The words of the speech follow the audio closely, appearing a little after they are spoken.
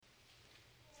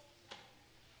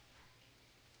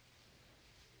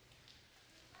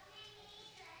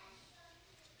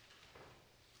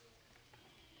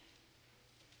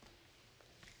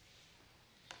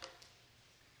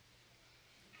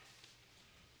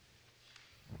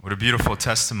What a beautiful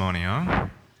testimony, huh?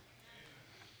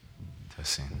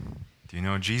 Testing. Do you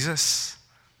know Jesus?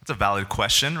 That's a valid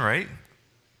question, right?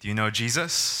 Do you know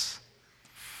Jesus?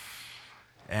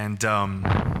 And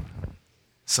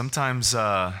sometimes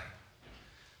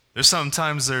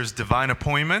there's divine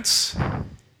appointments.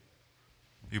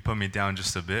 You put me down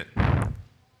just a bit.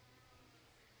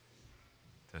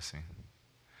 Testing.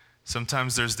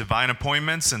 Sometimes there's divine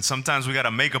appointments, and sometimes we got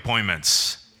to make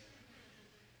appointments.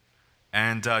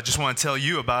 And I just want to tell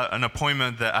you about an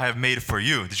appointment that I have made for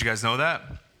you. Did you guys know that?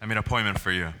 I made an appointment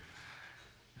for you.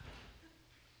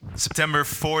 September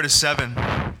 4 to 7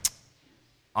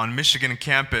 on Michigan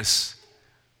campus,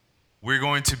 we're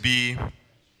going to be,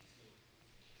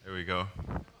 there we go.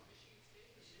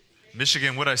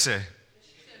 Michigan, what did I say?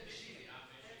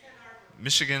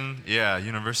 Michigan, yeah,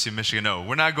 University of Michigan. No,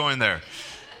 we're not going there.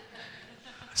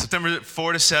 September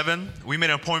 4 to 7, we made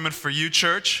an appointment for you,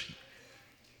 church,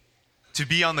 to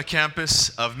be on the campus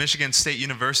of Michigan State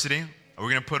University. We're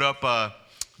going to put up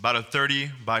about a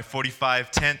 30 by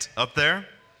 45 tent up there.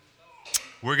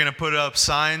 We're going to put up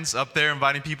signs up there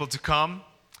inviting people to come.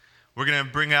 We're going to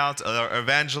bring out our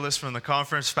evangelist from the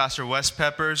conference, Pastor Wes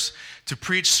Peppers, to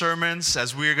preach sermons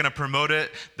as we're going to promote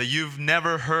it that you've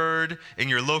never heard in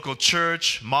your local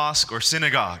church, mosque, or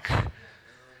synagogue.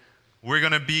 We're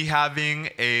going to be having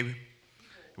a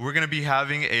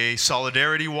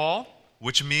solidarity wall,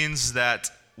 which means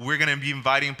that we're going to be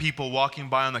inviting people walking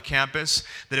by on the campus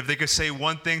that if they could say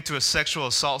one thing to a sexual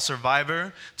assault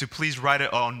survivor, to please write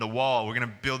it on the wall. We're going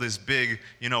to build this big,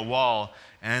 wall.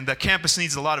 And the campus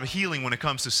needs a lot of healing when it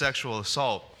comes to sexual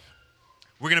assault.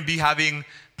 We're going to be having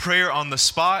prayer on the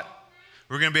spot.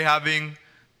 We're going to be having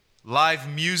live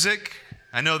music.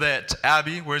 I know that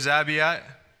Abby, where's Abby at?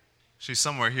 She's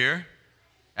somewhere here.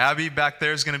 Abby back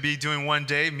there is going to be doing one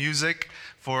day music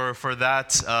for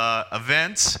that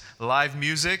event, live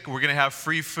music. We're going to have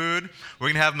free food. We're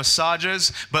going to have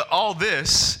massages. But all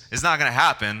this is not going to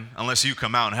happen unless you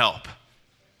come out and help.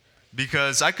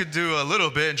 Because I could do a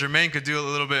little bit, and Jermaine could do a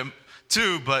little bit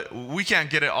too, but we can't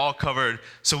get it all covered.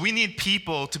 So we need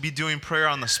people to be doing prayer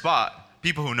on the spot.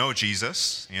 People who know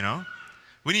Jesus,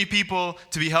 We need people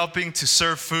to be helping to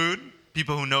serve food.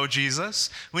 People who know Jesus.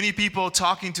 We need people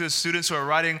talking to the students who are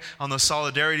writing on the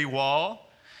solidarity wall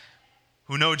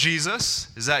who know Jesus.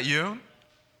 Is that you?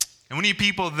 And we need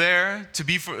people there to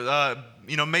be,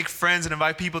 make friends and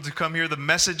invite people to come hear the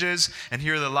messages and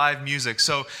hear the live music.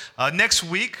 So next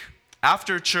week,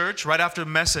 after church, right after the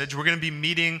message, we're going to be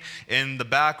meeting in the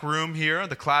back room here,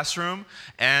 the classroom,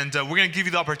 and we're going to give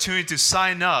you the opportunity to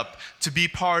sign up to be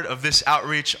part of this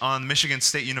outreach on Michigan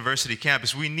State University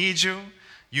campus. We need you.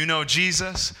 You know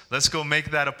Jesus. Let's go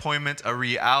make that appointment a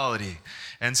reality.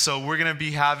 And so we're going to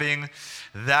be having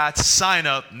that sign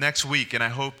up next week, and I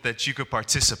hope that you could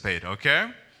participate, okay?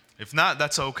 If not,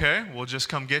 that's okay. We'll just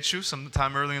come get you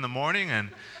sometime early in the morning and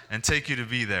take you to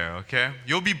be there, okay?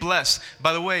 You'll be blessed.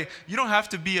 By the way, you don't have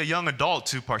to be a young adult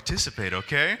to participate,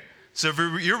 okay? So if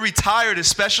you're retired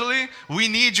especially, we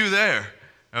need you there,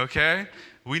 okay?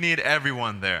 We need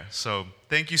everyone there. So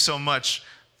thank you so much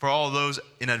for all those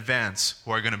in advance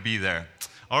who are going to be there.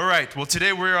 All right, well,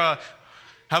 today we have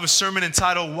a sermon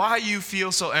entitled, Why You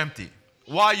Feel So Empty.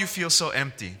 Why You Feel So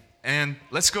Empty. And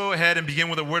let's go ahead and begin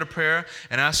with a word of prayer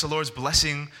and ask the Lord's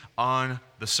blessing on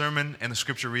the sermon and the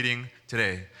scripture reading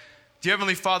today. Dear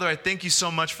Heavenly Father, I thank you so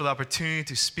much for the opportunity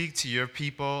to speak to your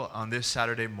people on this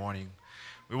Saturday morning.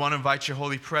 We want to invite your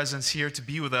holy presence here to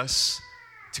be with us,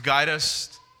 to guide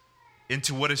us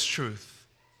into what is truth.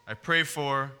 I pray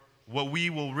for what we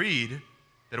will read,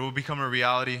 that it will become a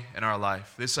reality in our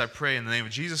life. This I pray in the name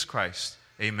of Jesus Christ.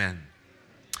 Amen.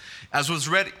 As was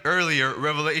read earlier,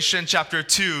 Revelation chapter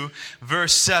 2,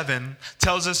 verse 7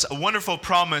 tells us a wonderful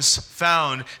promise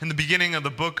found in the beginning of the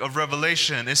book of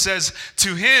Revelation. It says,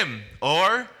 to him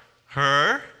or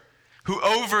her who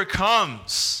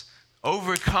overcomes,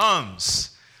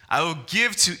 I will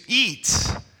give to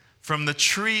eat from the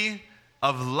tree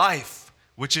of life,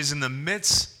 which is in the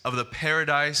midst of the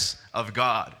paradise of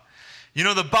God.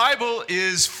 The Bible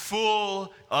is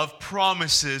full of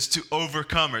promises to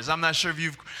overcomers. I'm not sure if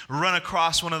you've run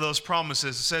across one of those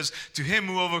promises. It says, to him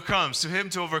who overcomes, to him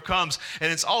who overcomes.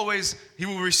 And it's always, he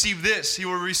will receive this, he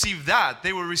will receive that,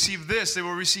 they will receive this, they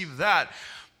will receive that.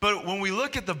 But when we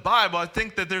look at the Bible, I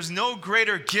think that there's no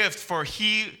greater gift for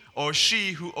he or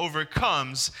she who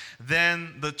overcomes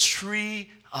than the tree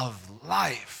of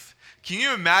life. Can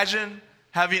you imagine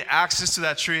having access to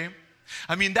that tree?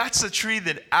 I mean, that's the tree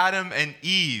that Adam and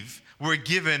Eve were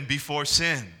given before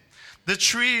sin. The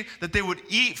tree that they would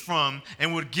eat from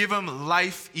and would give them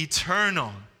life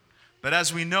eternal. But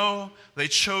as we know, they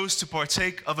chose to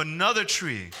partake of another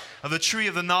tree, of the tree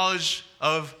of the knowledge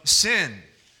of sin.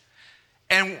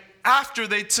 And after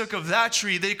they took of that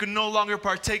tree, they could no longer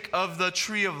partake of the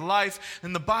tree of life.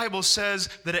 And the Bible says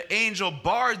that an angel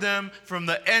barred them from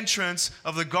the entrance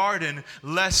of the garden,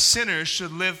 lest sinners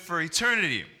should live for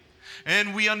eternity.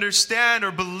 And we understand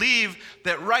or believe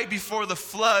that right before the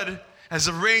flood, as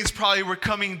the rains probably were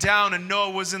coming down and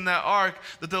Noah was in that ark,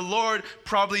 that the Lord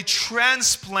probably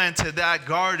transplanted that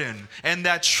garden and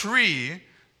that tree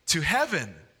to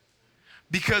heaven.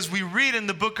 Because we read in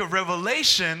the book of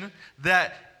Revelation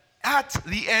that at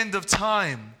the end of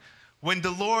time, when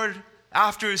the Lord,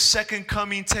 after his second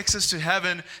coming, takes us to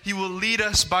heaven, he will lead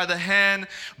us by the hand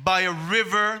by a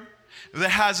river that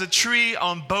has a tree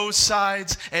on both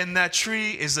sides, and that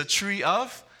tree is a tree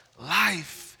of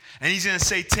life. And he's going to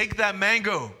say, take that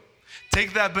mango,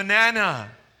 take that banana,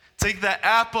 take that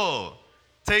apple,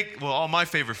 all my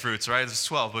favorite fruits, right? There's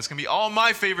 12, but it's going to be all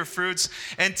my favorite fruits,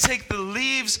 and take the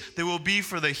leaves that will be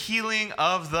for the healing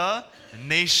of the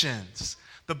nations.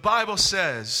 The Bible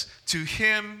says, to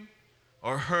him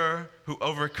or her who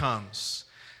overcomes.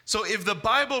 So if the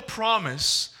Bible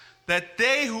promised that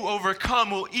they who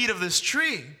overcome will eat of this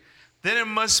tree, then it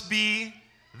must be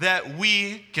that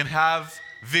we can have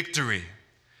victory.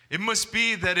 It must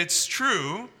be that it's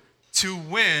true to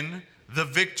win the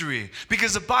victory.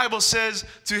 Because the Bible says,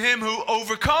 to him who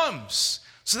overcomes.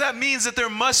 So that means that there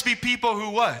must be people who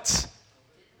what?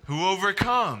 Who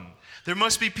overcome. There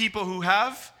must be people who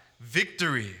have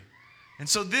victory. And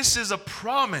so this is a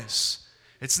promise.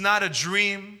 It's not a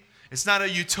dream. It's not a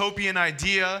utopian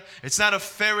idea. It's not a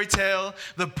fairy tale.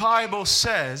 The Bible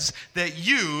says that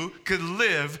you could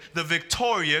live the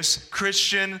victorious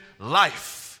Christian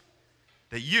life.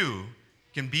 That you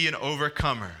can be an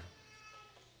overcomer.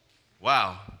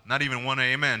 Wow. Not even one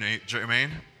amen,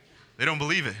 Jermaine. They don't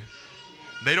believe it.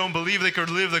 They don't believe they could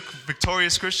live the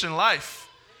victorious Christian life.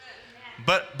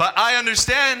 But I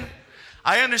understand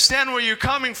where you're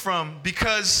coming from,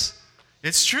 because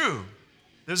it's true.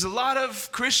 There's a lot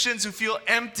of Christians who feel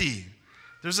empty.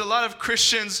 There's a lot of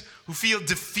Christians who feel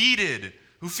defeated,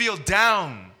 who feel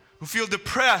down, who feel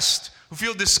depressed, who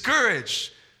feel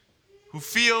discouraged, who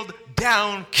feel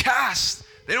downcast.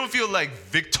 They don't feel like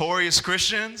victorious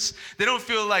Christians. They don't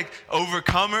feel like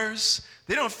overcomers.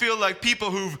 They don't feel like people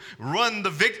who've run the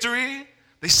victory.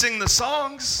 They sing the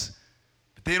songs,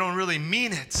 but they don't really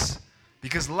mean it.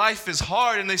 Because life is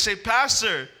hard, and they say,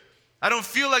 Pastor, I don't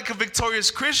feel like a victorious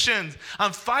Christian.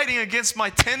 I'm fighting against my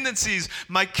tendencies,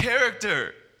 my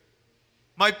character,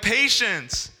 my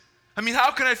patience. I mean,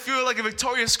 how can I feel like a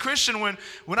victorious Christian when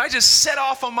I just set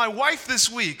off on my wife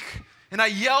this week and I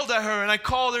yelled at her and I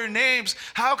called her names?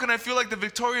 How can I feel like the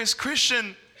victorious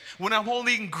Christian when I'm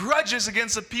holding grudges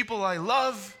against the people I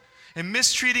love and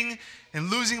mistreating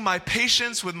and losing my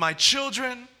patience with my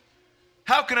children?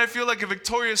 How can I feel like a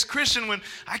victorious Christian when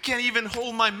I can't even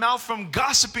hold my mouth from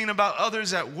gossiping about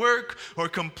others at work, or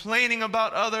complaining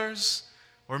about others,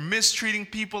 or mistreating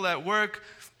people at work?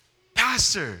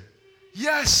 Pastor,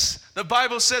 yes, the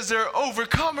Bible says there are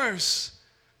overcomers,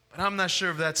 but I'm not sure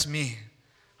if that's me.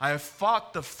 I have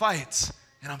fought the fight,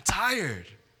 and I'm tired.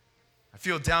 I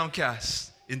feel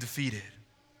downcast and defeated.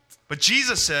 But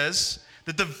Jesus says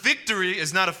that the victory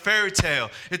is not a fairy tale.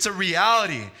 It's a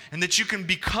reality, and that you can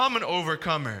become an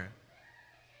overcomer.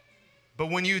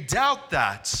 But when you doubt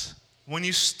that, when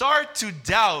you start to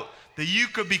doubt that you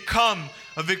could become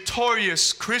a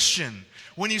victorious Christian,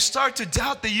 when you start to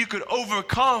doubt that you could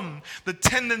overcome the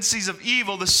tendencies of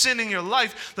evil, the sin in your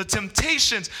life, the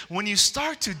temptations, when you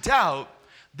start to doubt,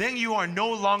 then you are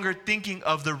no longer thinking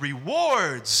of the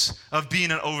rewards of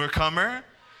being an overcomer,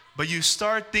 but you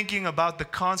start thinking about the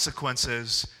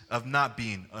consequences of not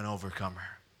being an overcomer.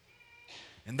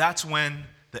 And that's when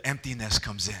the emptiness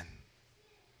comes in.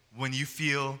 When you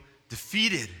feel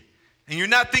defeated and you're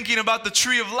not thinking about the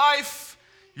tree of life,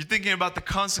 you're thinking about the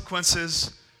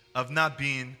consequences of not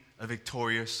being a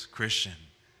victorious Christian.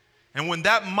 And when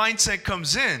that mindset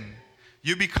comes in,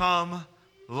 you become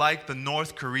like the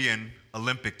North Korean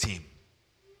Olympic team.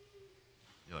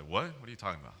 You're like, what? What are you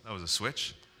talking about? That was a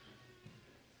switch?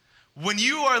 When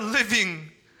you are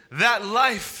living that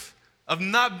life of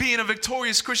not being a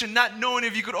victorious Christian, not knowing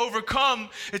if you could overcome,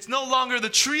 it's no longer the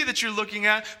tree that you're looking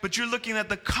at, but you're looking at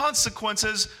the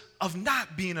consequences of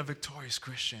not being a victorious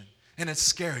Christian. And it's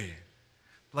scary.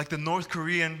 Like the North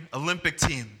Korean Olympic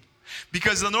team.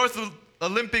 Because the North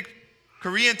Olympic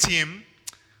Korean team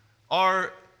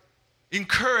are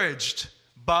encouraged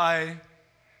by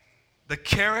the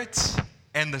carrot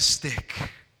and the stick.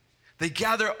 They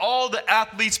gather all the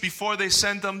athletes before they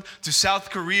send them to South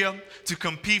Korea to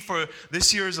compete for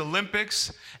this year's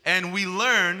Olympics. And we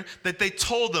learn that they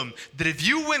told them that if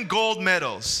you win gold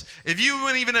medals, if you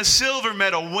win even a silver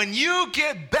medal, when you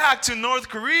get back to North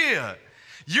Korea,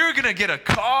 you're going to get a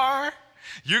car.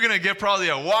 You're going to get probably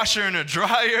a washer and a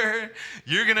dryer.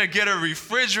 You're going to get a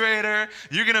refrigerator.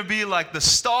 You're going to be like the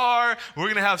star. We're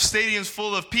going to have stadiums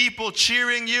full of people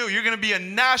cheering you. You're going to be a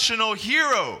national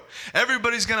hero.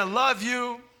 Everybody's going to love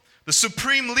you. The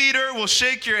supreme leader will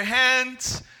shake your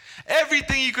hand.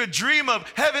 Everything you could dream of,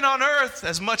 heaven on earth,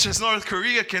 as much as North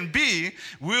Korea can be,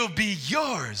 will be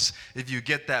yours if you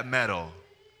get that medal.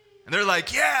 And they're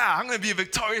like, yeah, I'm going to be a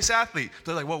victorious athlete.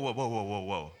 They're like,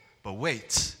 whoa. But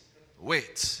wait.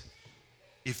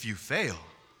 If you fail.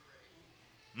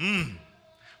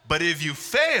 But if you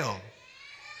fail,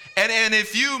 and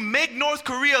if you make North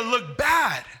Korea look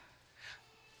bad,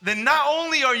 then not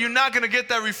only are you not going to get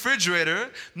that refrigerator,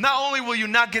 not only will you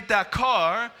not get that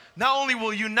car, not only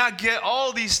will you not get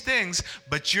all these things,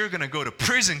 but you're going to go to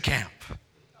prison camp.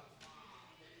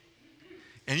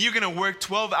 And you're going to work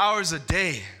 12 hours a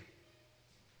day.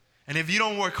 And if you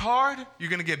don't work hard, you're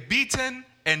going to get beaten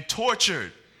and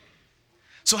tortured.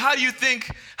 So how do you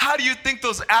think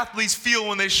those athletes feel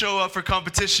when they show up for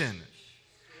competition?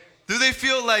 Do they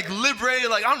feel like liberated,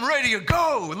 like I'm ready to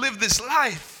go, live this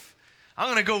life? I'm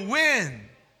going to go win.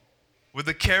 With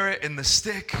the carrot and the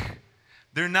stick,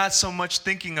 they're not so much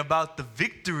thinking about the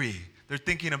victory. They're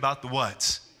thinking about the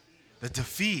what? The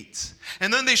defeat.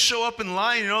 And then they show up in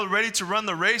line, ready to run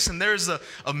the race, and there's an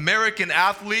American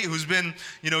athlete who's been,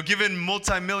 given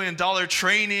multi-million-dollar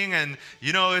training, and,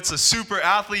 it's a super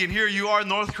athlete, and here you are,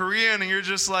 North Korean, and you're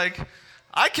just like,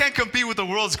 I can't compete with the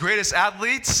world's greatest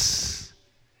athletes.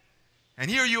 And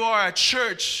here you are at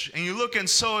church, and you look at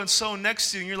so-and-so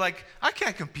next to you, and you're like, I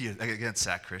can't compete against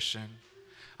that Christian.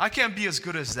 I can't be as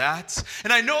good as that.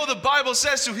 And I know the Bible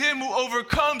says to him who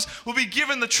overcomes will be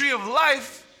given the tree of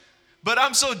life. But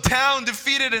I'm so down,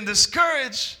 defeated, and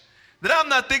discouraged that I'm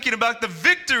not thinking about the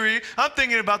victory. I'm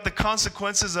thinking about the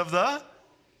consequences of the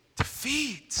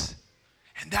defeat.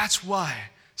 And that's why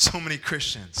so many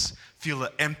Christians feel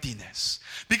an emptiness.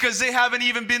 Because they haven't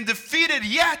even been defeated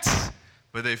yet.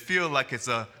 But they feel like it's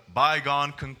a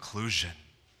bygone conclusion.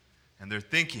 And they're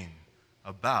thinking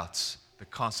about the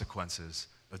consequences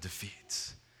of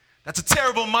defeat. That's a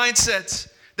terrible mindset.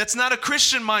 That's not a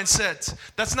Christian mindset.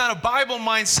 That's not a Bible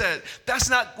mindset. That's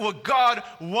not what God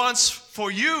wants for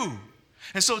you.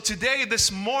 And so today,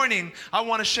 this morning, I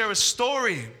want to share a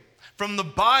story from the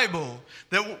Bible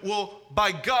that will,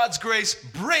 by God's grace,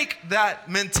 break that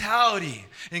mentality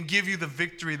and give you the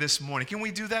victory this morning. Can we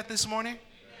do that this morning?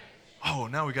 Oh,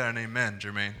 now we got an amen,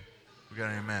 Jermaine. We got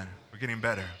an amen. We're getting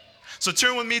better. So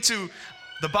turn with me to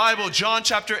the Bible, John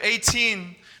chapter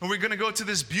 18, and we're going to go to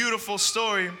this beautiful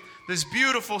story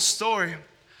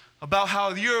about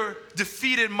how your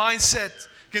defeated mindset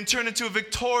can turn into a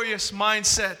victorious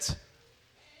mindset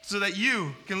so that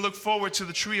you can look forward to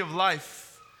the tree of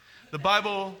life. The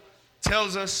Bible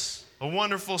tells us a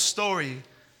wonderful story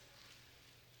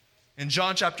in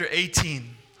John chapter 18.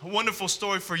 A wonderful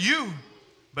story for you,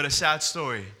 but a sad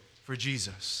story for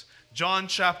Jesus. John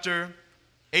chapter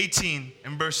 18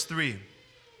 and verse 3.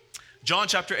 John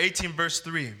chapter 18 verse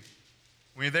 3.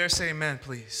 When you're there, say amen,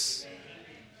 please.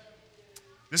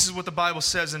 This is what the Bible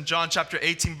says in John chapter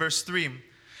 18, verse 3.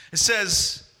 It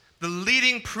says, the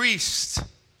leading priests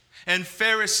and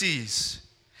Pharisees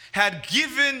had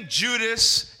given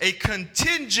Judas a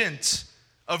contingent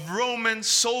of Roman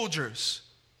soldiers.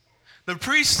 The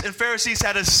priests and Pharisees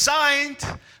had assigned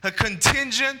a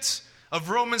contingent of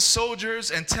Roman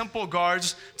soldiers and temple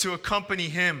guards to accompany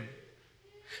him.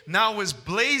 Now with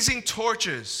blazing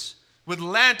torches, with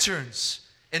lanterns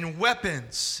and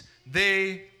weapons,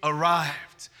 they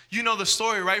arrived. You know the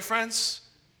story, right, friends?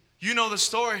 You know the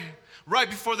story. Right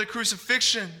before the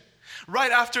crucifixion,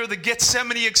 right after the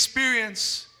Gethsemane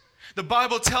experience, the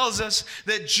Bible tells us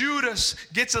that Judas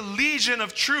gets a legion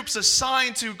of troops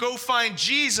assigned to go find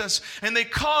Jesus, and they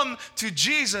come to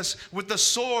Jesus with the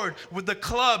sword, with the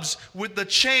clubs, with the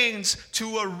chains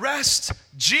to arrest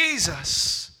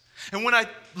Jesus. And when I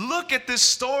look at this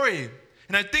story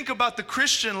and I think about the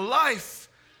Christian life,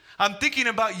 I'm thinking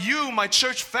about you, my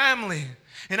church family,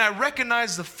 and I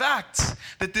recognize the fact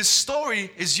that this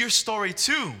story is your story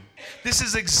too. This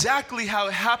is exactly how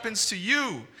it happens to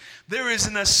you. There is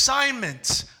an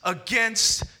assignment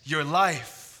against your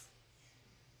life.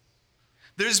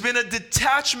 There's been a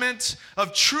detachment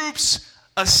of troops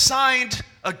assigned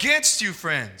against you,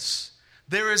 friends.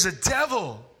 There is a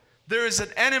devil. There is an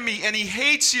enemy, and he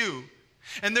hates you.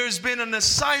 And there's been an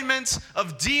assignment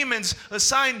of demons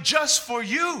assigned just for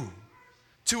you,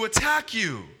 to attack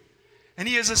you. And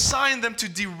he has assigned them to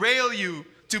derail you,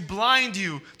 to blind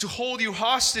you, to hold you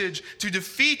hostage, to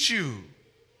defeat you.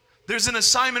 There's an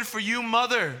assignment for you,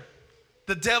 mother.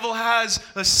 The devil has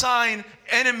assigned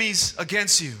enemies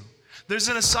against you. There's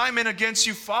an assignment against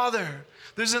you, father.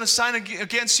 There's an assignment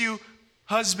against you,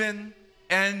 husband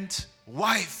and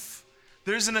wife.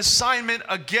 There's an assignment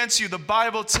against you. The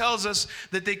Bible tells us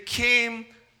that they came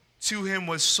to him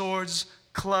with swords,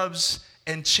 clubs,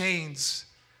 and chains.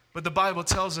 But the Bible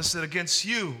tells us that against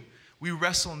you, we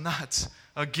wrestle not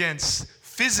against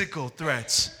physical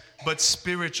threats, but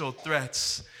spiritual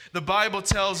threats. The Bible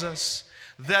tells us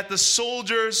that the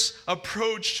soldiers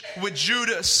approached with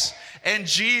Judas, and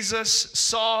Jesus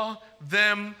saw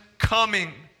them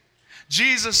coming.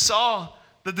 Jesus saw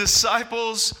the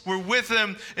disciples were with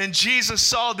him, and Jesus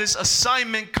saw this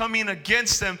assignment coming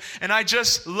against them. And I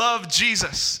just love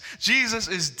Jesus. Jesus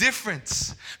is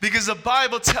different because the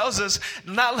Bible tells us,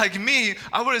 not like me,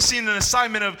 I would have seen an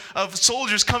assignment of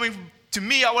soldiers coming to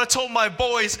me. I would have told my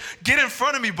boys, get in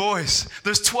front of me, boys.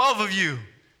 There's 12 of you.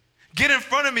 Get in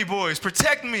front of me, boys.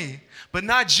 Protect me. But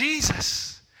not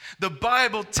Jesus. The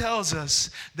Bible tells us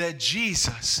that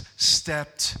Jesus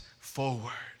stepped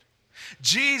forward.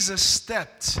 Jesus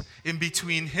stepped in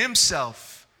between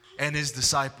himself and his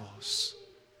disciples.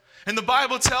 And the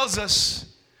Bible tells us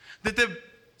that the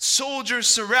soldiers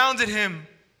surrounded him,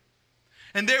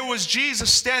 and there was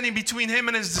Jesus standing between him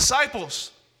and his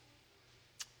disciples.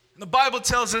 And the Bible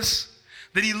tells us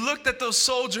that he looked at those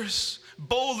soldiers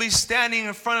boldly standing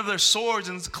in front of their swords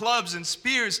and clubs and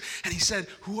spears, and he said,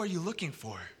 "Who are you looking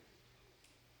for?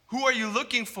 Who are you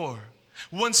looking for?"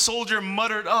 One soldier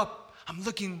muttered up,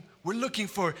 we're looking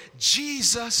for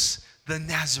Jesus the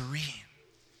Nazarene.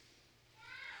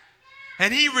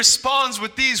 And he responds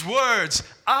with these words,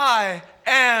 "I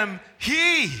am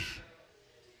he."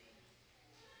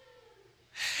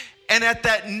 And at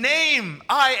that name,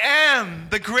 I am,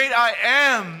 the great I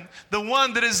am, the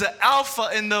one that is the Alpha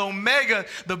and the Omega,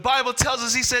 the Bible tells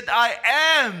us, he said, "I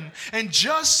am." And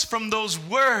just from those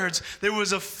words, there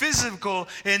was a physical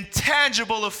and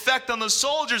tangible effect on the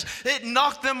soldiers. It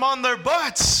knocked them on their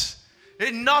butts.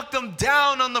 It knocked them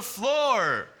down on the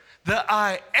floor. The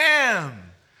I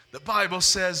am. The Bible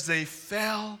says they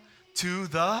fell to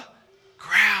the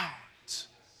ground.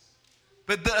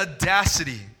 But the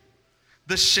audacity,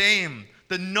 the shame,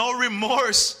 the no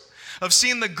remorse of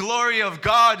seeing the glory of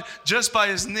God just by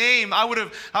his name, I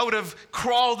would have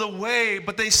crawled away.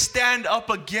 But they stand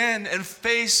up again and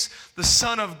face the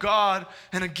Son of God.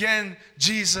 And again,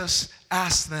 Jesus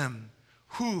asked them,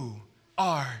 "Who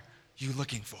are you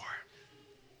looking for?"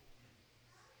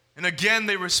 And again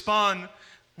they respond,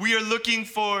 "We are looking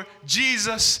for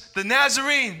Jesus the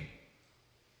Nazarene."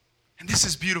 And this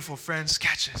is beautiful, friends.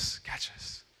 Catch this.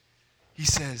 He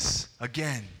says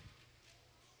again,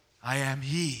 "I am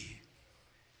he.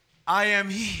 I am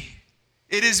he.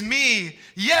 It is me.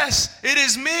 Yes, it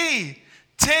is me.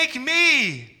 Take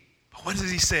me." But what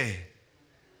does he say?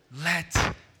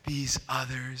 "Let these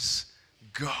others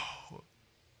go."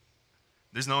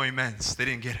 There's no amens. They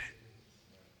didn't get it.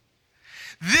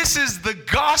 This is the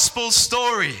gospel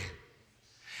story.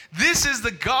 This is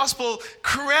the gospel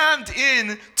crammed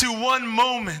in to one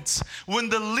moment. When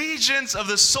the legions of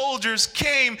the soldiers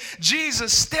came,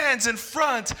 Jesus stands in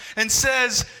front and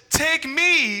says, "Take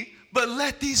me, but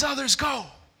let these others go.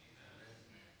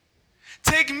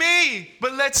 Take me,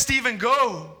 but let Stephen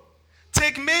go.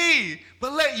 Take me,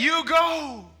 but let you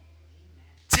go.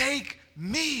 Take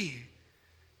me."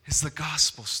 It's the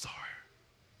gospel story.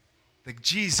 That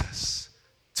Jesus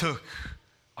took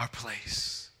our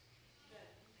place.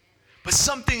 But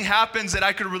something happens that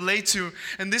I could relate to,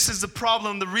 and this is the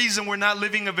problem, the reason we're not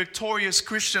living a victorious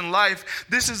Christian life.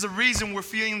 This is the reason we're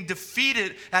feeling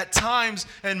defeated at times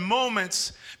and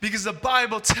moments, because the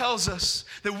Bible tells us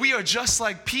that we are just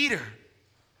like Peter.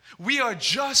 We are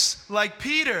just like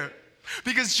Peter,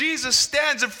 because Jesus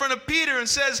stands in front of Peter and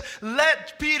says,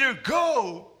 "Let Peter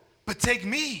go, but take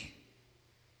me."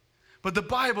 But the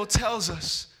Bible tells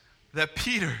us that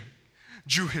Peter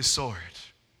drew his sword.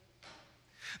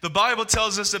 The Bible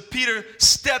tells us that Peter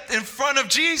stepped in front of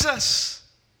Jesus.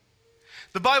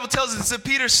 The Bible tells us that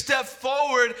Peter stepped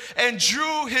forward and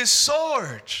drew his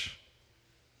sword.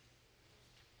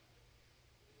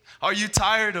 Are you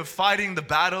tired of fighting the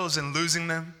battles and losing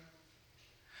them?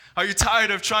 Are you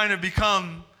tired of trying to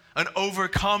become an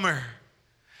overcomer?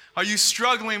 Are you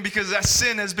struggling because that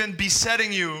sin has been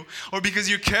besetting you, or because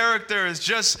your character is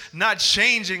just not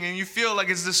changing and you feel like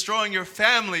it's destroying your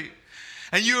family?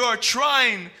 and you are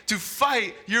trying to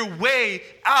fight your way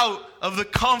out of the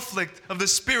conflict of the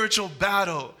spiritual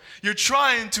battle. You're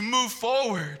trying to move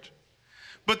forward.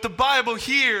 But the Bible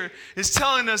here is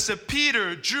telling us that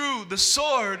Peter drew the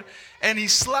sword and he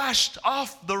slashed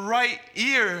off the right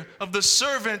ear of the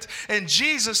servant, and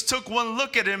Jesus took one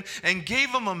look at him and gave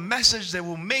him a message that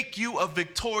will make you a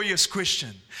victorious Christian.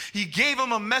 He gave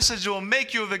him a message that will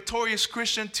make you a victorious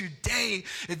Christian today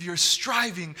if you're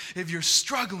striving, if you're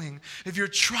struggling, if you're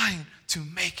trying to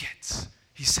make it.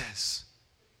 He says,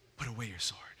 put away your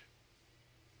sword.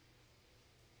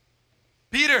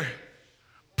 Peter,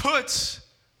 put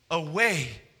away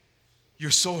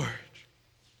your sword.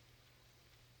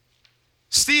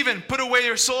 Stephen, put away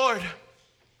your sword.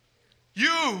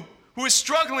 You who is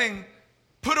struggling,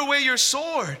 put away your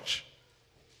sword.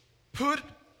 Put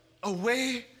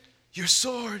away your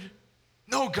sword.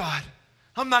 No, God,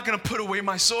 I'm not going to put away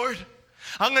my sword.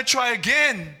 I'm going to try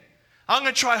again. I'm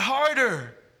going to try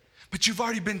harder. But you've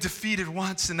already been defeated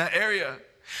once in that area.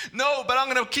 No, but I'm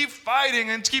going to keep fighting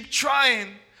and keep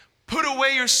trying. Put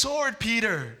away your sword,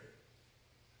 Peter.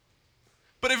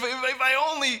 But if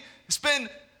I only spend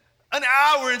an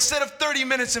hour instead of 30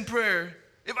 minutes in prayer,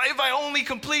 if I only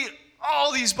complete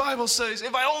all these Bible studies,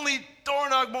 if I only door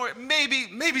knock more,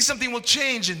 maybe something will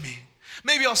change in me.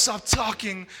 Maybe I'll stop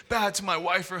talking bad to my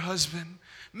wife or husband.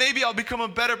 Maybe I'll become a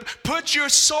better. Put your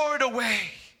sword away,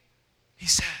 he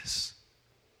says.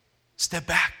 Step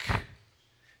back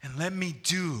and let me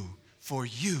do for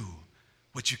you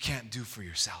what you can't do for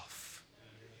yourself.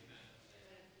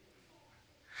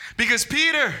 Because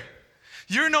Peter,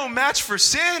 you're no match for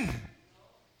sin.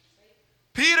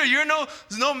 Peter, you're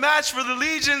no match for the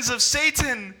legions of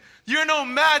Satan. You're no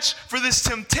match for this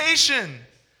temptation.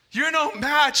 You're no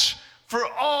match for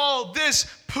all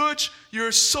this. Put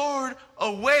your sword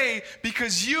away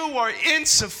because you are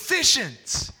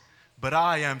insufficient, but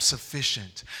I am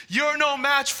sufficient. You're no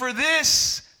match for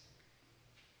this.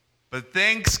 But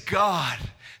thanks God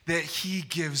that he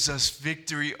gives us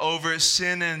victory over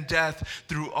sin and death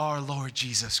through our Lord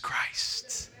Jesus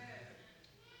Christ.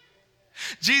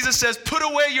 Jesus says, put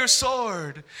away your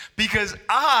sword because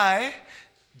I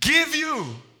give you.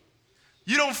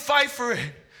 You don't fight for it.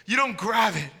 You don't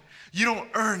grab it. You don't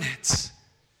earn it.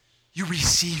 You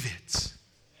receive it.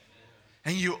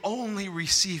 And you only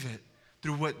receive it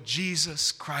through what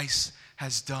Jesus Christ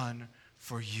has done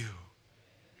for you.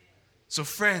 So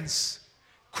friends,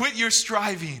 quit your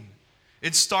striving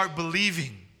and start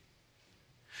believing.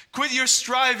 Quit your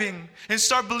striving and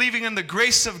start believing in the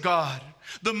grace of God,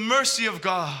 the mercy of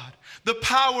God, the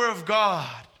power of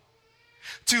God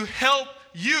to help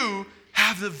you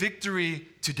have the victory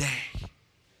today.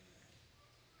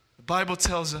 The Bible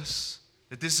tells us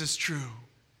that this is true.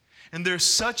 And there's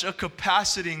such a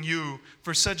capacity in you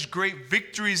for such great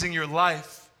victories in your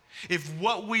life if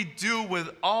what we do with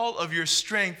all of your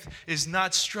strength is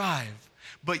not strive,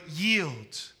 but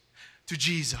yield to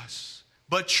Jesus,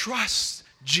 but trust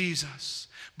Jesus,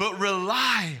 but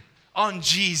rely on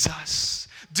Jesus.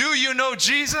 Do you know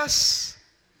Jesus?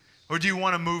 Or do you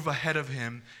want to move ahead of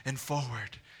him and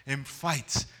forward and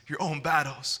fight your own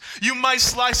battles? You might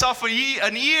slice off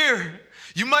an ear.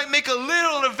 You might make a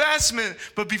little advancement,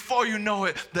 but before you know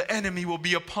it, the enemy will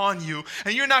be upon you.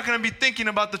 And you're not going to be thinking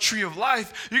about the tree of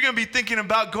life. You're going to be thinking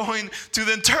about going to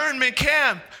the internment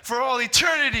camp for all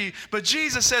eternity. But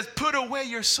Jesus says, put away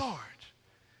your sword,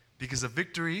 because the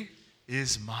victory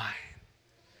is mine.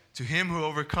 To him who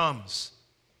overcomes,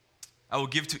 I will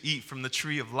give to eat from the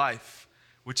tree of life,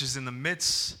 which is in the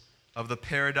midst of the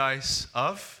paradise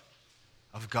of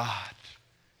God.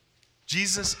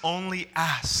 Jesus only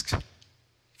asked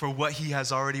for what he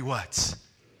has already what?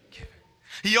 Given.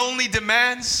 He only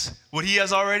demands what he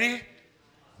has already.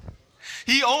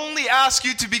 He only asks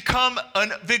you to become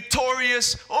a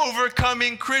victorious,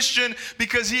 overcoming Christian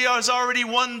because he has already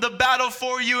won the battle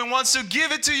for you and wants to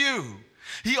give it to you.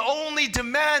 He only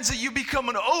demands that you become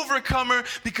an overcomer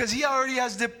because he already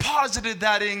has deposited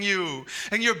that in you.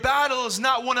 And your battle is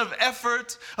not one of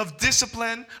effort, of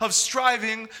discipline, of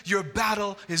striving. Your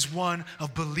battle is one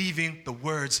of believing the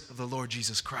words of the Lord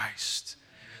Jesus Christ.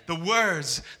 The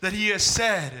words that he has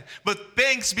said. But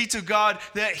thanks be to God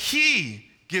that he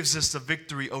gives us the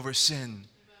victory over sin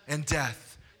and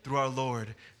death through our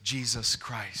Lord Jesus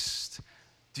Christ.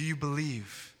 Do you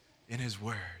believe in his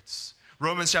words?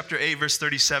 Romans chapter 8, verse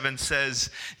 37 says,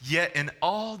 yet in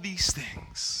all these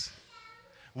things,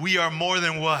 we are more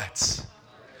than what?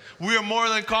 We are more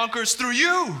than conquerors through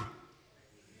you.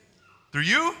 Through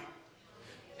you?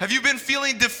 Have you been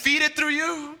feeling defeated through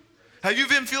you? Have you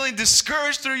been feeling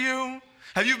discouraged through you?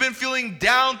 Have you been feeling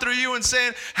down through you and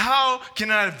saying, how can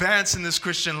I advance in this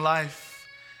Christian life?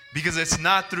 Because it's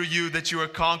not through you that you are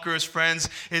conquerors, friends.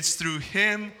 It's through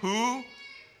him who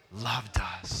loved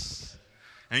us.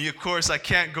 And of course, I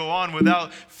can't go on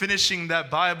without finishing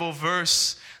that Bible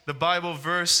verse. The Bible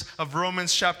verse of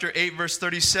Romans chapter 8, verse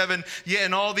 37. Yet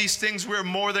in all these things we're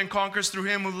more than conquerors through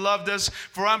him who loved us.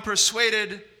 For I'm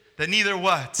persuaded that neither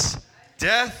what?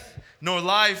 Death, nor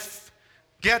life,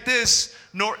 get this,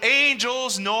 nor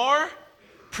angels, nor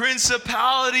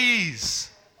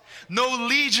principalities, no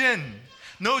legion,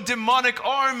 no demonic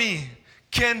army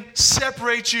can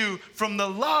separate you from the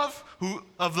love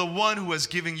of the one who has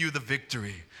given you the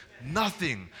victory.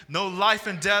 Nothing, no life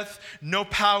and death, no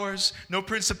powers, no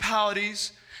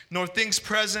principalities, nor things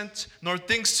present, nor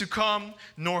things to come,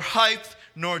 nor height,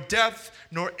 nor depth,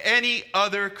 nor any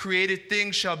other created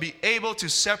thing shall be able to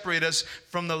separate us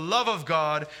from the love of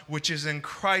God, which is in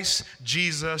Christ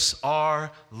Jesus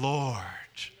our Lord.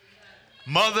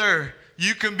 Mother,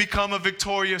 you can become a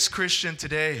victorious Christian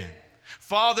today.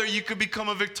 Father, you can become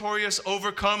a victorious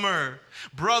overcomer.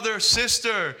 Brother,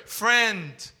 sister,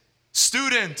 friend,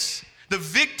 student, the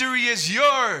victory is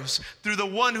yours through the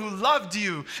one who loved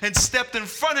you and stepped in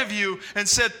front of you and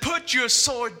said, put your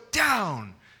sword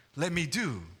down. Let me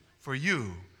do for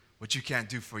you what you can't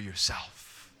do for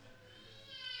yourself.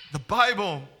 The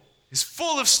Bible is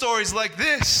full of stories like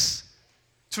this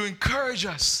to encourage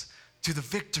us to the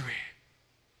victory.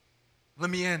 Let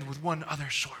me end with one other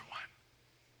short one.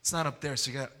 It's not up there,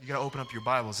 so you got to open up your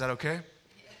Bible. Is that okay?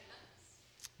 Yes.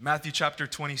 Matthew chapter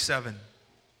 27.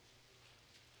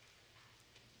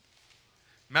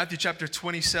 Matthew chapter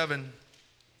 27,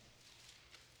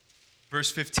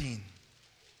 verse 15.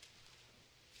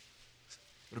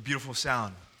 What a beautiful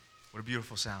sound. What a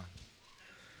beautiful sound.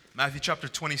 Matthew chapter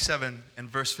 27 and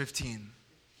verse 15.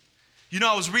 You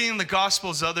know, I was reading the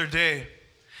Gospels the other day,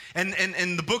 and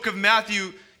in the book of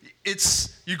Matthew,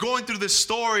 you're going through this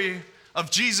story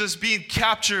of Jesus being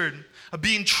captured, of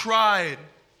being tried,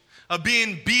 of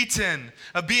being beaten,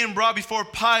 of being brought before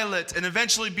Pilate, and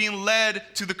eventually being led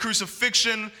to the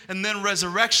crucifixion and then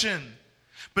resurrection.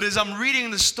 But as I'm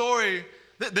reading the story,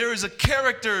 there is a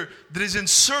character that is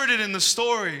inserted in the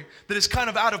story that is kind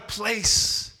of out of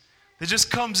place. That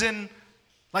just comes in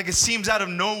like it seems out of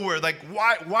nowhere. Like,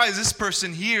 why is this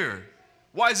person here?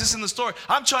 Why is this in the story?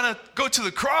 I'm trying to go to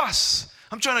the cross.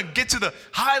 I'm trying to get to the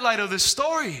highlight of this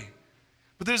story.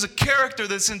 But there's a character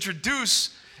that's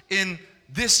introduced in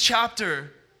this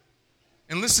chapter.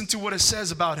 And listen to what it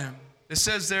says about him. It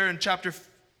says there in chapter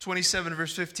 27,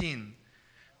 verse 15.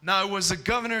 Now it was the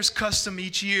governor's custom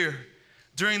each year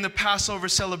during the Passover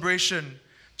celebration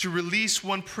to release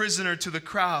one prisoner to the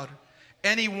crowd,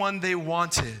 anyone they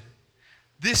wanted.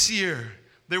 This year,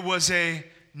 there was a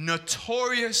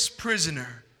notorious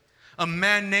prisoner, a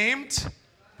man named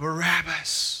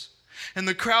Barabbas. And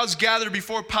the crowds gathered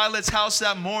before Pilate's house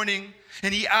that morning,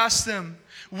 and he asked them,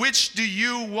 which do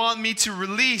you want me to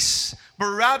release,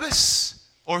 Barabbas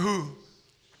or who?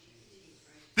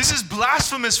 This is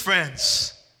blasphemous,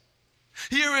 friends.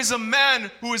 Here is a man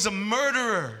who is a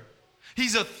murderer.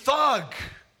 He's a thug.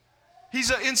 He's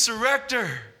an insurrector.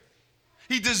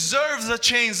 He deserves the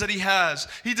chains that he has.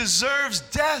 He deserves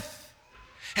death.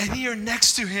 And here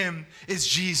next to him is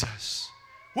Jesus.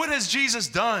 What has Jesus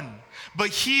done but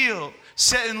heal,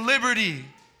 set in liberty?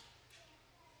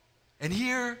 And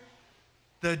here,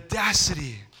 the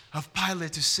audacity of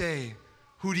Pilate to say,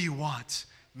 who do you want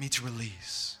me to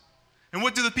release? And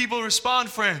what do the people respond,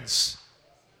 friends?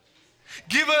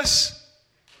 Give us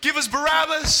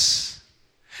Barabbas.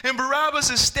 And Barabbas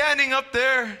is standing up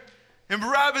there, and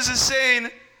Barabbas is saying,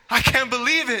 I can't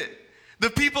believe it. The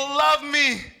people love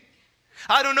me.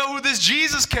 I don't know who this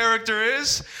Jesus character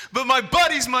is, but my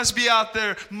buddies must be out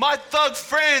there. My thug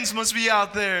friends must be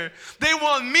out there. They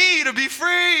want me to be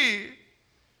free.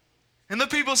 And the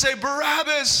people say,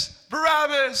 Barabbas,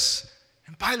 Barabbas.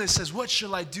 And Pilate says, what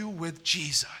shall I do with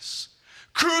Jesus?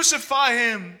 Crucify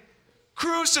him.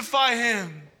 Crucify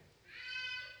him.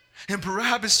 And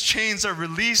Barabbas' chains are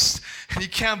released, and he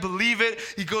can't believe it.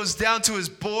 He goes down to his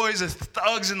boys, the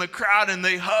thugs in the crowd, and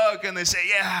they hug, and they say,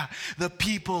 yeah, the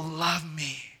people love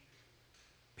me.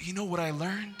 But you know what I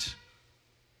learned?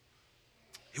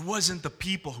 It wasn't the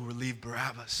people who relieved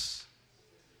Barabbas.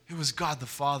 It was God the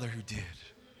Father who did.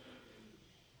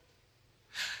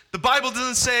 The Bible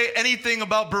doesn't say anything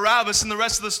about Barabbas in the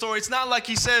rest of the story. It's not like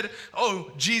he said,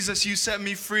 oh, Jesus, you set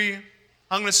me free.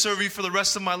 I'm going to serve you for the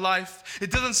rest of my life.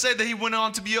 It doesn't say that he went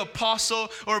on to be an apostle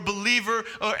or a believer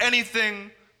or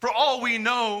anything. For all we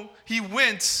know, he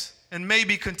went and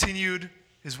maybe continued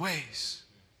his ways.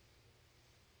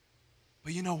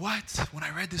 But you know what? When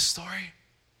I read this story,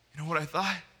 you know what I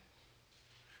thought?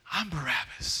 I'm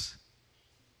Barabbas.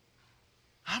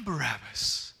 I'm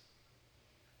Barabbas.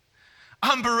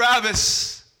 I'm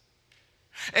Barabbas.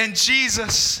 And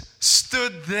Jesus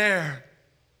stood there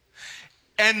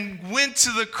and went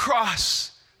to the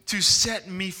cross to set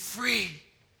me free.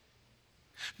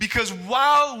 Because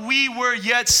while we were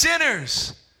yet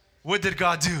sinners, what did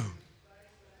God do?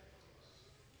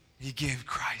 He gave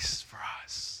Christ for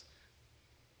us.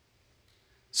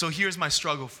 So here's my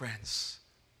struggle, friends.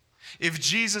 If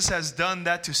Jesus has done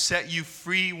that to set you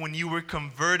free when you were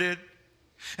converted,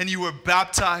 and you were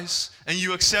baptized, and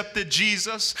you accepted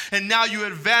Jesus, and now you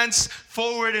advance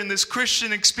forward in this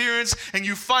Christian experience, and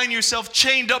you find yourself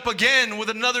chained up again with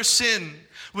another sin,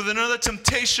 with another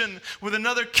temptation, with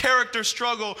another character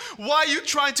struggle. Why are you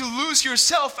trying to loose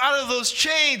yourself out of those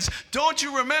chains? Don't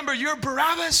you remember you're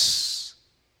Barabbas?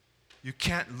 You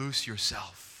can't loose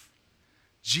yourself.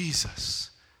 Jesus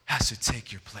has to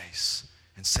take your place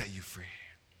and set you free.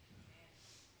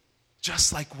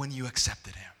 Just like when you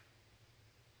accepted him.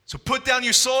 So put down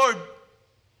your sword,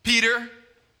 Peter.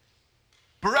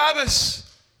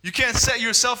 Barabbas, you can't set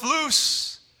yourself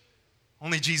loose.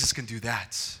 Only Jesus can do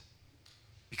that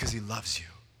because he loves you.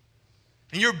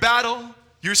 And your battle,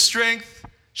 your strength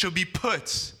shall be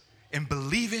put in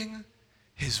believing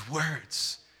his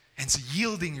words and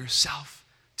yielding yourself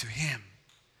to him.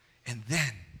 And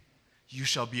then you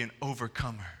shall be an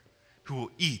overcomer who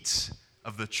will eat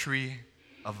of the tree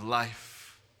of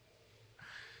life.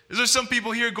 Is there some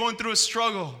people here going through a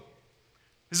struggle?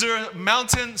 Is there a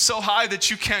mountain so high that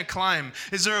you can't climb?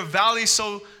 Is there a valley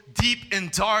so deep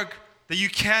and dark that you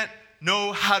can't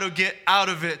know how to get out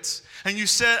of it? And you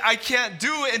said, I can't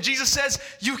do it. And Jesus says,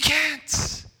 you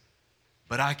can't,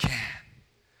 but I can.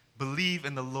 Believe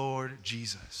in the Lord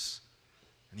Jesus,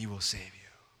 and he will save you.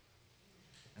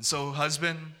 And so,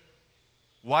 husband,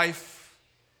 wife,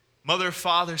 mother,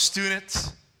 father,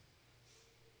 student,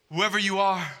 whoever you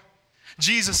are,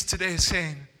 Jesus today is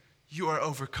saying, you are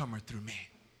overcomer through me.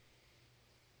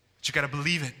 But you got to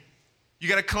believe it. You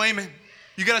got to claim it.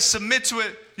 You got to submit to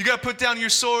it. You got to put down your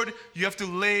sword. You have to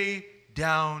lay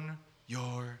down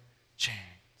your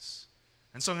chains.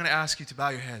 And so I'm going to ask you to bow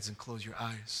your heads and close your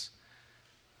eyes.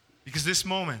 Because this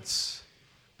moment,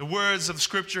 the words of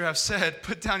Scripture have said,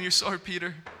 put down your sword,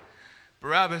 Peter.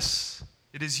 Barabbas,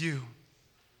 it is you.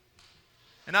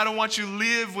 And I don't want you to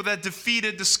live with that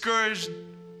defeated, discouraged,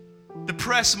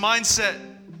 depressed mindset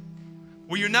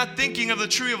where you're not thinking of the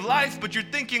tree of life, but you're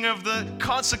thinking of the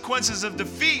consequences of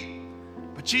defeat.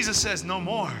 But Jesus says, no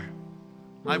more.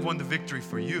 I've won the victory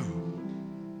for you.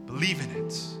 Believe in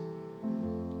it.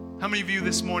 How many of you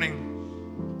this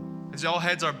morning, as all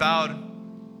heads are bowed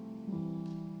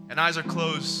and eyes are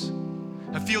closed,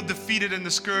 I feel defeated and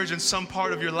discouraged in some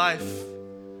part of your life?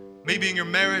 Maybe in your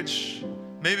marriage,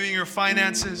 maybe in your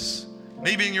finances,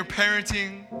 maybe in your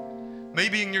parenting,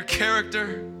 maybe in your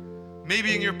character,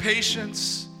 maybe in your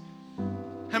patience.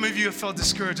 How many of you have felt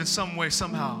discouraged in some way,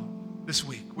 somehow, this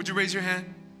week? Would you raise your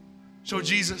hand? Show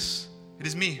Jesus, it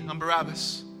is me, I'm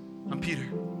Barabbas, I'm Peter.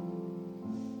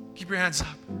 Keep your hands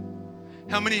up.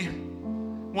 How many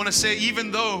want to say,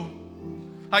 even though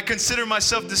I consider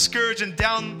myself discouraged and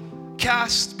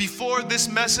downcast before this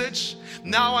message,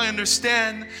 now I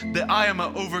understand that I am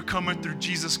an overcomer through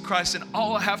Jesus Christ, and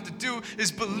all I have to do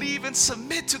is believe and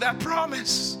submit to that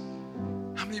promise.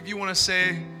 How many of you want to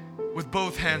say with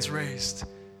both hands raised,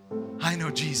 I know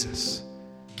Jesus.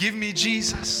 Give me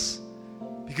Jesus,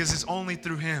 because it's only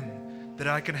through him that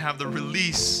I can have the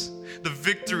release, the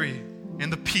victory,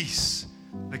 and the peace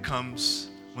that comes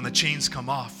when the chains come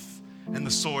off and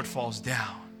the sword falls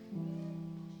down.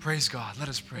 Praise God. Let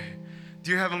us pray.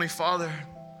 Dear Heavenly Father,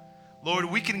 Lord,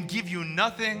 we can give you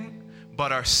nothing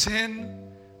but our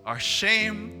sin, our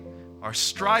shame, our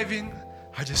striving,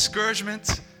 our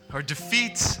discouragement, our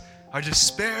defeat, our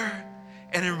despair.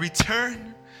 And in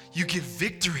return, you give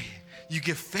victory, you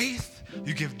give faith,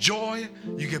 you give joy,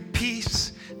 you give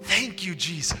peace. Thank you,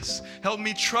 Jesus. Help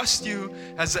me trust you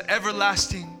as the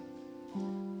everlasting,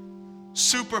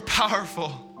 super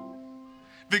powerful,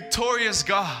 victorious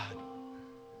God,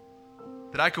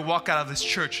 that I could walk out of this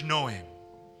church knowing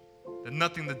that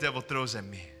nothing the devil throws at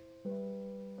me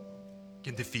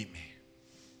can defeat me.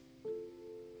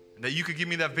 And that you could give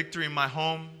me that victory in my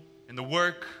home, in the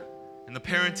work, in the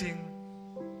parenting,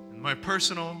 in my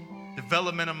personal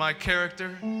development of my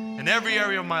character, in every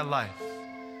area of my life.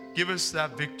 Give us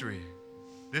that victory.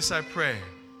 This I pray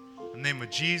in the name of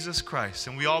Jesus Christ.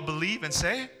 And we all believe and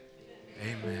say,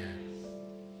 amen.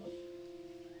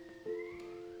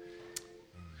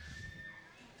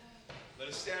 Let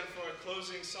us stand for a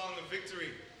closing song of victory.